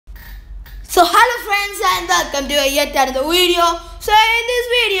So hello friends and welcome to yet another video. So in this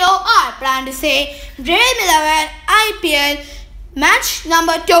video I plan to say Dream11 IPL Match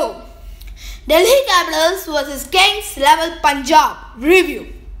number 2, Delhi Capitals vs KXIP Punjab review.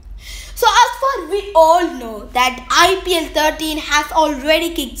 So as far we all know that IPL 13 has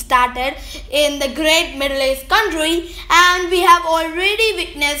already kick-started in the great Middle East country, and we have already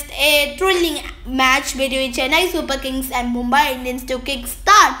witnessed a thrilling match between Chennai Super Kings and Mumbai Indians to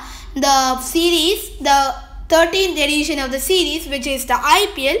kick-start the series, the 13th edition of the series, which is the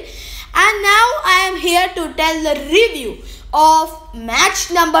IPL. And now I am here to tell the review of match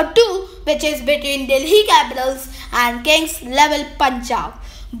number 2, which is between Delhi Capitals and KXIP Punjab.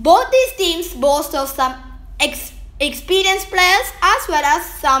 Both these teams boast of some experienced players as well as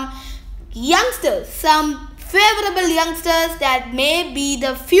some youngsters, some favorable youngsters that may be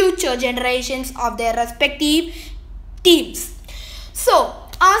the future generations of their respective teams. So,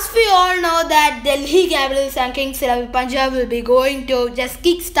 as we all know that Delhi Capitals and KXIP Punjab will be going to just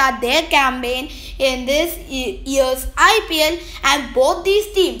kickstart their campaign in this year's IPL, and both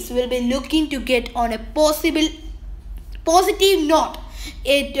these teams will be looking to get on a positive note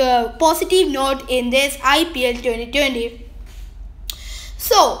in this IPL 2020.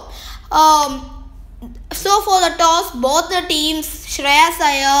 So for the toss, both the teams, Shreyas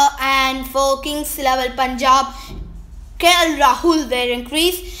Iyer and for KXIP Punjab, Rahul were in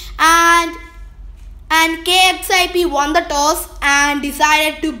crease, and KXIP won the toss and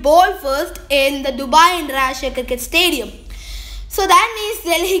decided to bowl first in the Dubai International Cricket Stadium. So that means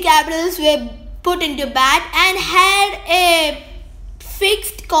Delhi Capitals were put into bat and had a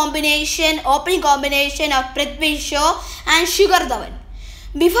fixed opening combination of Prithvi Shaw and Shikhar Dhawan.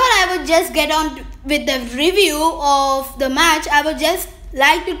 Before I would just get on with the review of the match, I would just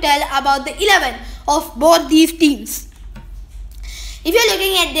like to tell about the 11 of both these teams. If you're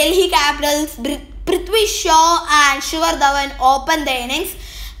looking at Delhi Capitals, Prithvi Shaw and Shikhar Dhawan opened the innings,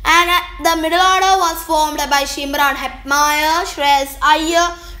 and the middle order was formed by Shimron Hetmeyer, Shreyas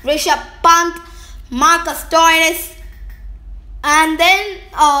Iyer, RISHAB, PANT, STOINIS, and then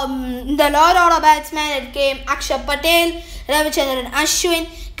the lower order batsmen, it came Akshar Patel, Ravichandran Ashwin,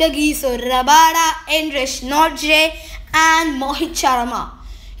 Kagiso Rabada, Indresh Nodje, and Mohit Sharma.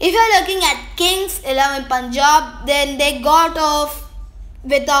 If you're looking at KXIP Punjab, then they got off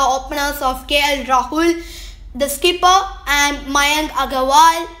with the openers of Rahul, the skipper, and MAYANK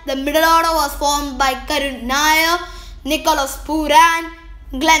AGARWAL. The middle order was formed by Karun Nair, Nicholas Pooran,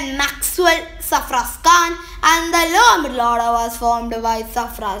 Glenn Maxwell, Sarfaraz Khan, and the lower middle order was formed by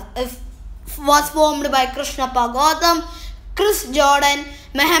Krishnappa Gautam, Chris Jordan,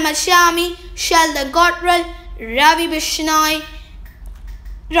 Mohammad Shami, Sheldon Cottrell, Ravi Bishnoi.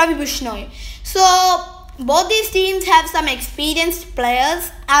 So both these teams have some experienced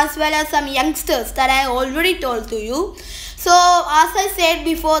players as well as some youngsters that I already told to you. So as I said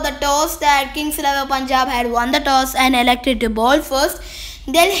before the toss, that KXIP Punjab had won the toss and elected to bowl first.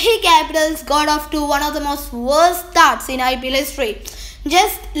 Delhi Capitals got off to one of the most worst starts in IPL history.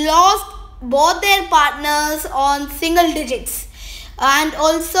 Just lost both their partners on single digits, and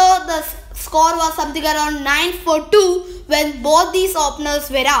also the score was something around 9 for 2 when both these openers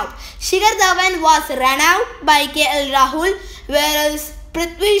were out. Shikhar Dhawan was run out by Rahul, whereas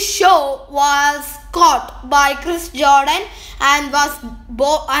Prithvi Shaw was caught by Chris Jordan and was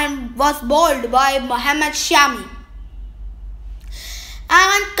bowled by Mohammad Shami.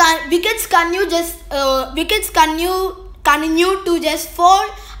 And wickets continue to just fall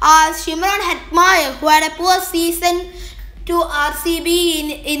as Shimron Hetmeyer, who had a poor season to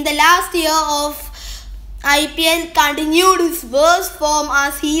RCB in the last year of IPL, continued his worst form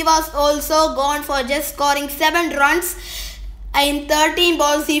as he was also gone for just scoring 7 runs in 13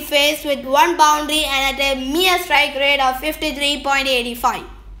 balls he faced with 1 boundary and at a mere strike rate of 53.85.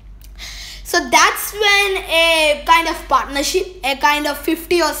 So that's when a kind of partnership, a kind of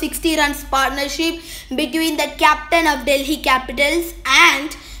 50 or 60 runs partnership between the captain of Delhi Capitals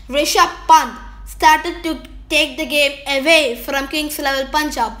and RISHAB Pant started to take the game away from KXIP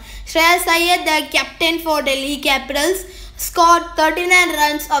Punjab. Shreyas Iyer, the captain for Delhi Capitals, scored 39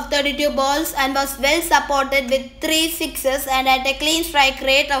 runs of 32 balls and was well supported with 3 sixes and at a clean strike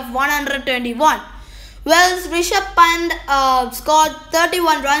rate of 121. Whereas RISHAB Pant scored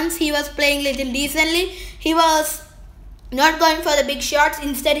 31 runs. He was playing little decently. He was not going for the big shots.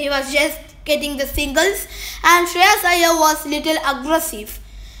 Instead, he was just getting the singles. And Shreyas Iyer was little aggressive.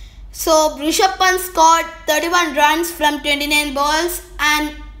 So RISHAB Pant scored 31 runs from 29 balls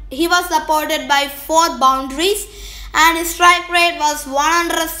and he was supported by 4 boundaries and his strike rate was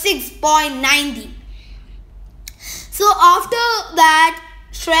 106.90. So after that,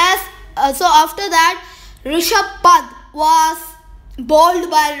 Shreyas So after that, Rishabh Pant was bowled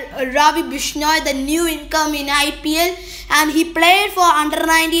by Ravi Bishnoi, the new income in IPL, and he played for under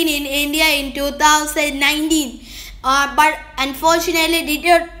 19 in India in 2019. But unfortunately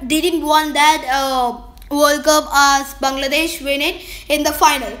didn't won that World Cup as Bangladesh win it in the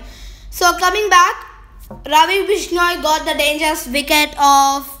final. So coming back, Ravi Bishnoi got the dangerous wicket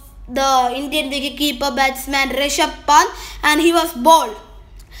of the Indian wicketkeeper batsman Rishabh Pant, and he was bowled.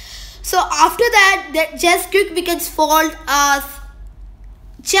 So after that, just quick wickets fall as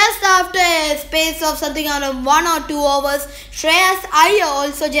just after a space of something around 1 or 2 overs, Shreyas Iyer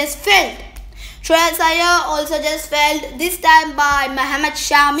also just fell. Shreyas Iyer also just fell, this time by Mohammad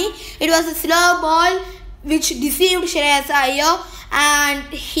Shami. It was a slow ball which deceived Shreyas Iyer,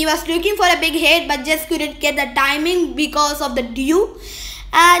 and he was looking for a big hit but just couldn't get the timing because of the dew.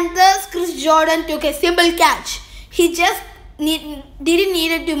 And thus Chris Jordan took a simple catch. He just didn't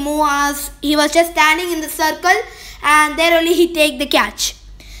need to move as he was just standing in the circle, and there only he take the catch.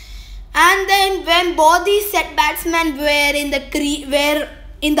 And then when both these set batsmen were in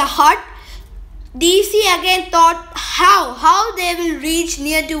the hut, DC again thought how they will reach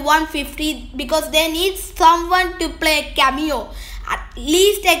near to 150, because they need someone to play a cameo, at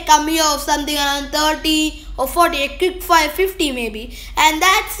least a cameo of something around 30 or 40, a quick 50 maybe. And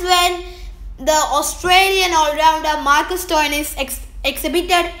that's when the Australian all-rounder Marcus Stoinis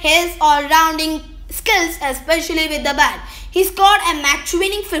exhibited his all-rounding skills, especially with the bat. He scored a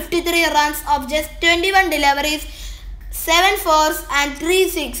match-winning 53 runs of just 21 deliveries, 7 fours and 3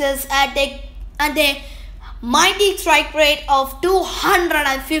 sixes at a mighty strike rate of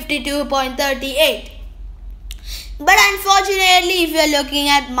 252.38. But unfortunately, if you are looking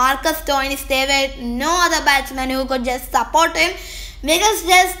at Marcus Stoinis, there were no other batsmen who could just support him. Wickets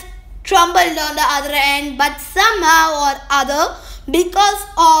just trembled on the other end, but somehow or other, because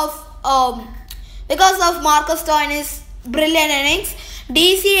of Marcus Stoinis' brilliant innings,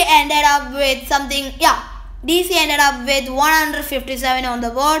 DC ended up with 157 on the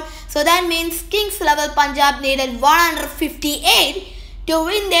board. So that means Kings level Punjab needed 158 to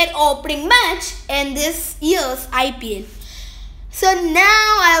win their opening match in this year's IPL. So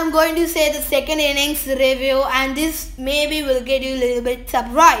now I am going to say the second innings review, and this maybe will get you a little bit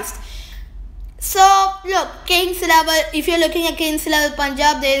surprised. So look, Kings level, if you're looking at Kings level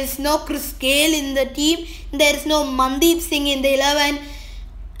Punjab, there is no Chris Gale in the team, there is no Mandeep Singh in the 11,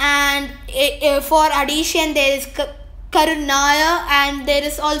 and for addition there is Karun Nair, and there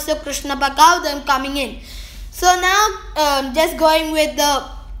is also Krishna Gautam coming in. So now just going with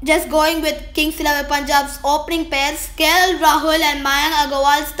Kings level Punjab's opening pairs, Rahul and Mayank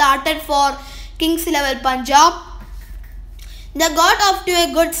Agarwal started for Kings level Punjab. They got off to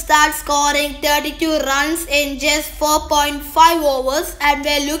a good start, scoring 32 runs in just 4.5 overs and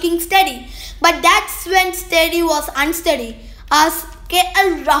were looking steady. But that's when steady was unsteady, as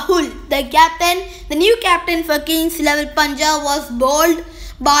Rahul, the new captain for Kings level Punjab, was bowled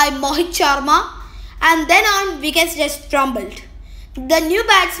by Mohit Sharma, and then on wickets just crumbled. The new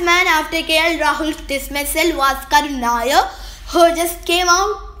batsman after Rahul's dismissal was Karun Nair, who just came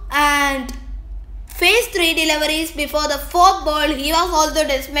out and faced 3 deliveries before the 4th ball. He was also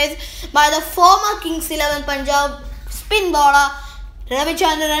dismissed by the former Kings 11 Punjab spin bowler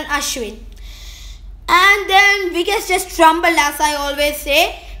Ravichandran Ashwin. And then wickets just crumbled, as I always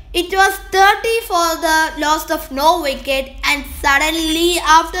say. It was 30 for the loss of no wicket, and suddenly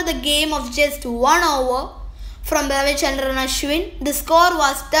after the game of just 1 over from Ravichandran Ashwin, the score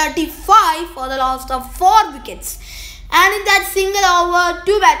was 35 for the loss of 4 wickets. And in that single over,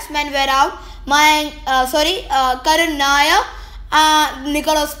 2 batsmen were out. Karun Nair,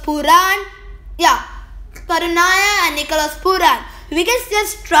 Nicholas Pooran. Karun Nair and Nicholas Pooran. Wickets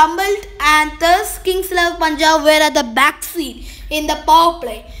just crumbled, and thus Kings 11 Punjab were at the back seat in the power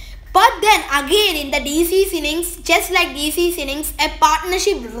play. But then again in the DC's innings, just like DC's innings, a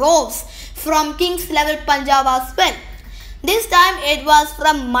partnership rose from Kings level Punjab as well. This time it was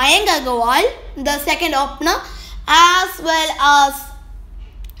from Mayank Agarwal, the second opener, as well as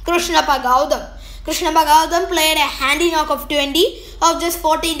Krishna Gautam. Krishna Gautam played a handy knock of 20 of just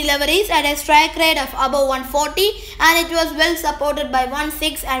 14 deliveries at a strike rate of above 140, and it was well supported by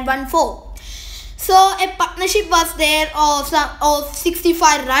 1-6 and 1-4. So a partnership was there of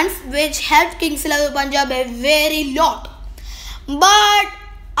 65 runs, which helped Kings 11 Punjab a very lot. But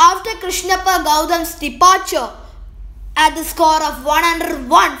after Krishna Gautam's departure at the score of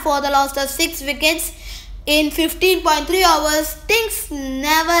 101 for the loss of 6 wickets in 15.3 overs, things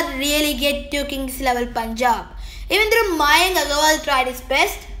never really get to Kings level Punjab. Even though Mayank Agarwal tried his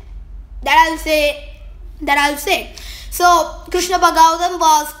best, that I'll say. So Krishna Gautam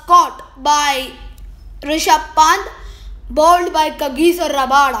was caught by RISHAB PANT, bowled by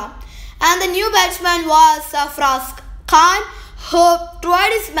KXIP, and the new batsman was Shreyas Iyer, who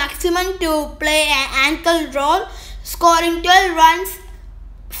tried his maximum to play an ankle role, scoring 12 runs,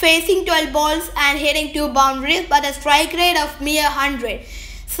 facing 12 balls and hitting 2 boundaries, but a strike rate of mere 100.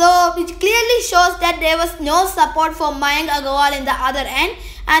 So it clearly shows that there was no support for Mayank Agarwal in the other end,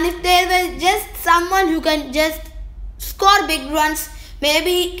 and if there was just someone who can just score big runs,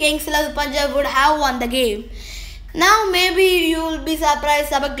 maybe KXIP Punjab would have won the game. Now maybe you will be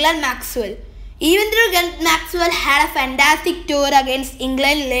surprised about Glenn Maxwell. Even though Glenn Maxwell had a fantastic tour against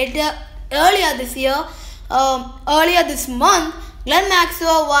England earlier this month, Glenn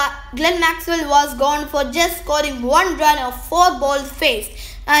Maxwell was gone for just scoring 1 run of 4 balls faced,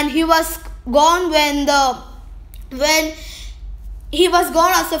 and he was gone when he was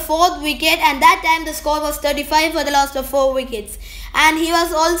gone as the 4th wicket, and that time the score was 35 for the loss of 4 wickets, and he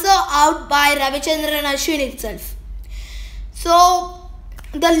was also out by Ravichandran Ashwin itself. So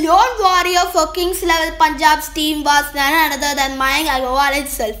the lone warrior for KXIP Punjab's team was none other than Mayank Agarwal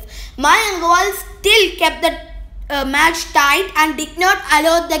itself. Mayank Agarwal still kept the match tight and did not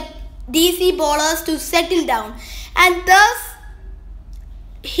allow the DC bowlers to settle down, and thus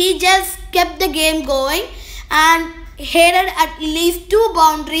he just kept the game going and headed at least 2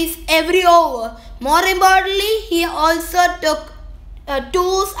 boundaries every over. More importantly, he also took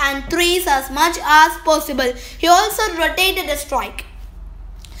 2s and 3s as much as possible. He also rotated the strike.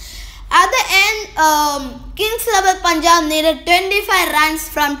 At the end, KXIP Punjab needed 25 runs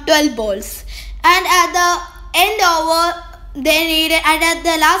from 12 balls, and at the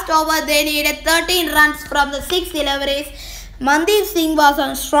last over they needed 13 runs from the 6 deliveries. Mandeep Singh was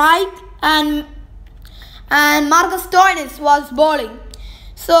on strike and STOINIS was bowling.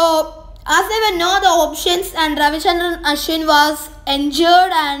 So as there were no other options, and Ravichandran Ashwin was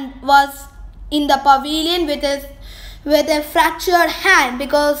injured and was in the pavilion with a fractured hand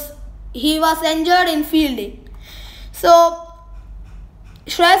because he was injured in fielding. So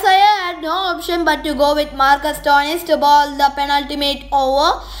Shreyas Iyer had no option but to go with STOINIS to bowl the penultimate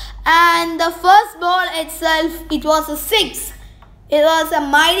over, and the first ball itself, it was a 6. It was a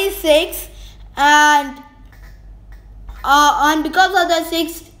mighty 6, and because of the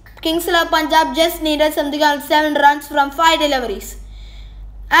 6, KXIP Punjab just needed something like 7 runs from 5 deliveries.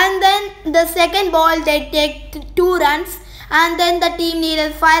 And then the second ball they take 2 runs, and then the team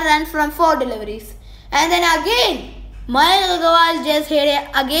needed 5 runs from 4 deliveries. And then again Mayank Agarwal just hit it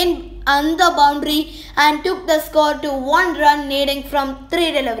again on the boundary and took the score to 1 run needing from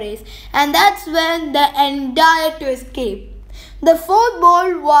 3 deliveries, and that's when the entire twist came. The 4th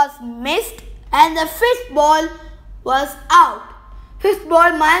ball was missed and the 5th ball was out. 5th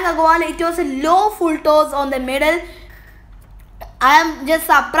ball, Mayank Agarwal, it was a low full toss on the middle. I am just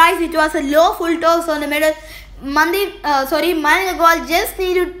surprised it was a low full toss on the middle. Mayank Agarwal just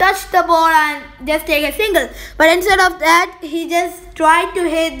needed to touch the ball and just take a single. But instead of that, he just tried to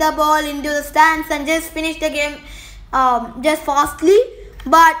hit the ball into the stands and just finish the game just fastly.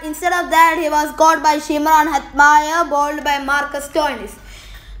 But instead of that, he was caught by Shimron Hetmyer, bowled by STOINIS.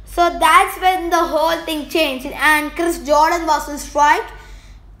 So that's when the whole thing changed, and Chris Jordan was on strike.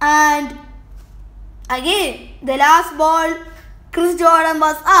 And again, the last ball, Chris Jordan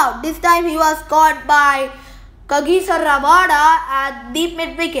was out. This time he was caught by KXIP at deep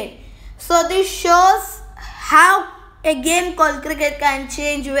mid wicket. So this shows how a game called cricket can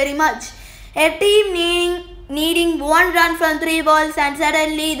change very much. A team needing 1 run from 3 balls, and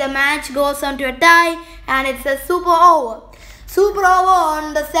suddenly the match goes on to a tie, and it's a super over. Super over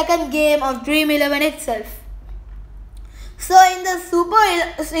on the second game of Dream11 itself. So in the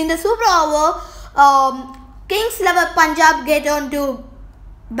super over, KXIP Punjab get on to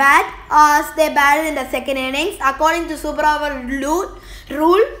bat as they batted in the second innings. According to super over rule,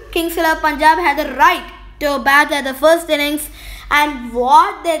 KXIP Punjab had the right to bat at the first innings, and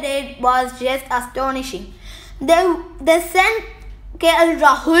what they did was just astonishing. They sent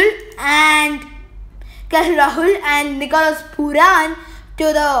Rahul and Nicholas Pooran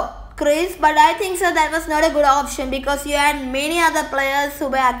to the crease, but I think so that was not a good option because you had many other players who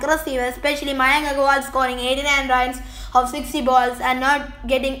were aggressive, especially Mayank Agarwal scoring 89 runs of 60 balls and not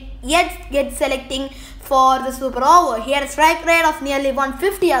get selecting for the super over. He had a strike rate of nearly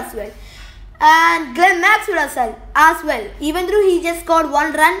 150 as well. And Glenn Maxwell as well. Even though he just scored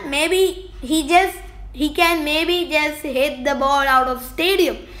 1 run, maybe he can just hit the ball out of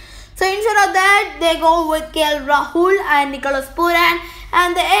stadium. So instead of that, they go with Rahul and Nicholas Pooran,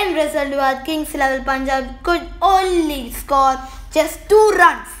 and the end result was KXIP Punjab could only score just 2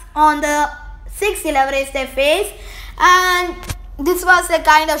 runs on the 6 deliveries they faced, and this was a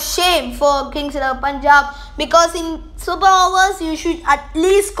kind of shame for Kings of Punjab, because in super overs you should at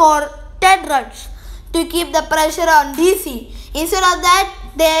least score 10 runs to keep the pressure on DC. Instead of that,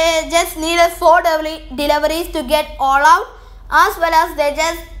 they just needed 4 deliveries to get all out, as well as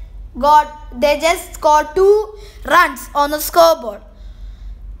they just scored 2 runs on the scoreboard.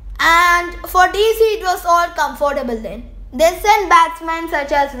 And for DC it was all comfortable then. They sent batsmen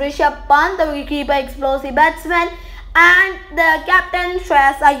such as RISHAB, PANT, the wicketkeeper explosive batsman, and the captain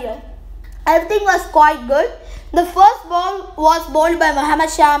Shreyas Iyer. Everything was quite good. The first ball was bowled by Mohammad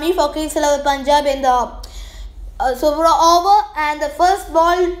Shami for Kings of Punjab in the super over, and the first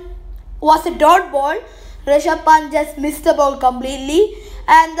ball was a dot ball. Rishabh Pant just missed the ball completely,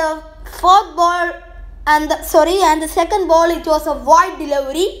 and the second ball it was a wide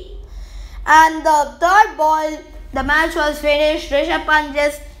delivery, and the third ball the match was finished. Rishabh Pant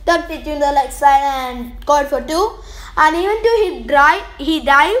just tucked it in the leg side and called for 2, and even though he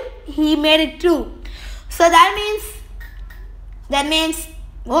dived, he made it 2. So that means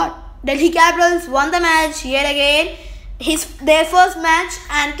what? Delhi Capitals won the match yet again. Their first match,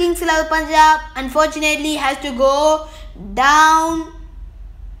 and Kings of Punjab unfortunately has to go down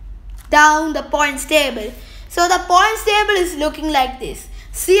the points table. So the points table is looking like this.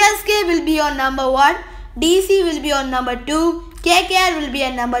 CSK will be on number 1, DC will be on number 2, KKR will be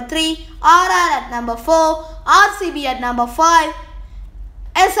at number 3, RR at number 4, RCB at number 5,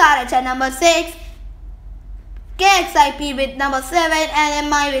 SRH at number 6, KXIP with number 7, and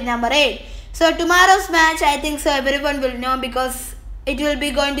MI with number 8. So tomorrow's match, I think so everyone will know, because it will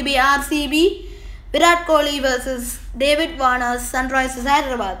be going to be RCB, Virat Kohli versus David Warner's Sunrisers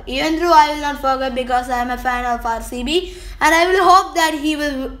Hyderabad. Even though I will not forget, because I am a fan of RCB, and I will hope that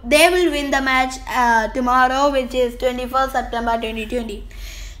they will win the match tomorrow, which is 21st September 2020.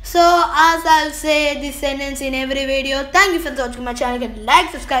 So as I'll say this sentence in every video, thank you for watching my channel. You can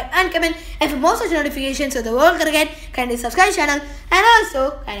like, subscribe and comment, and for more such notifications so the world can get, kindly subscribe channel, and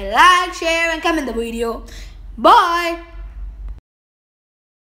also kindly like, share and comment the video. Bye.